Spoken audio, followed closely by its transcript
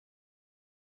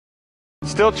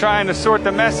Still trying to sort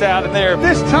the mess out in there.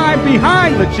 This time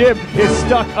behind, the jib is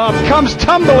stuck up, comes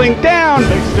tumbling down.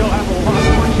 They still have a lot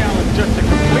more challenge just to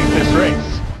complete this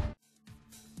race.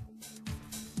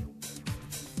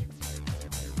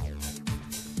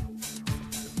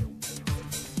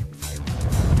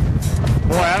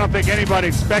 Boy, I don't think anybody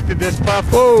expected this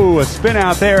puff. Whoa, a spin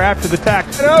out there after the tack.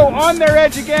 No, on their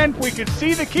edge again. We could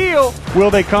see the keel.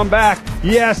 Will they come back?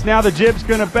 Yes, now the jib's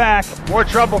going to back. More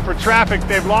trouble for traffic.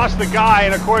 They've lost the guy,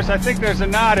 and of course, I think there's a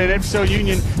knot in it. So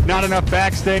Union, not enough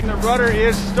backstay. The rudder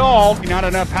is stalled. Not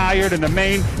enough halyard, and the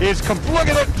main is look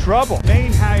at the trouble.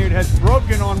 Main halyard has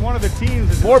broken on one of the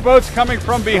teams. More boats coming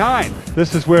from behind.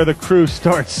 This is where the crew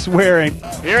starts swearing.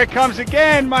 Here it comes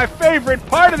again, my favorite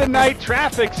part of the night,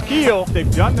 traffic's keel.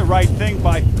 They've done the right thing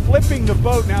by flipping the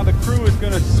boat. Now the crew is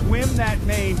going to swim that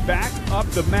main back up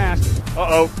the mast.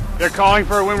 Uh-oh, they're calling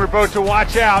for a windward boat to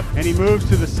watch out. And he moves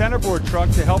to the centerboard truck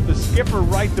to help the skipper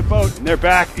right the boat. And they're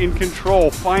back in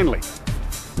control, finally.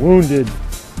 Wounded,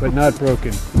 but not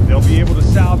broken. They'll be able to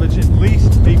salvage at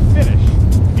least a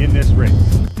finish in this race.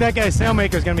 That guy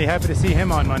Sailmaker is going to be happy to see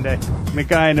him on Monday. The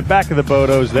guy in the back of the boat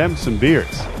owes them some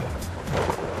beers.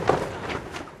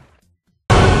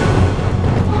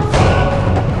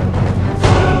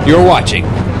 You're watching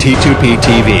T2P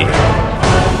TV.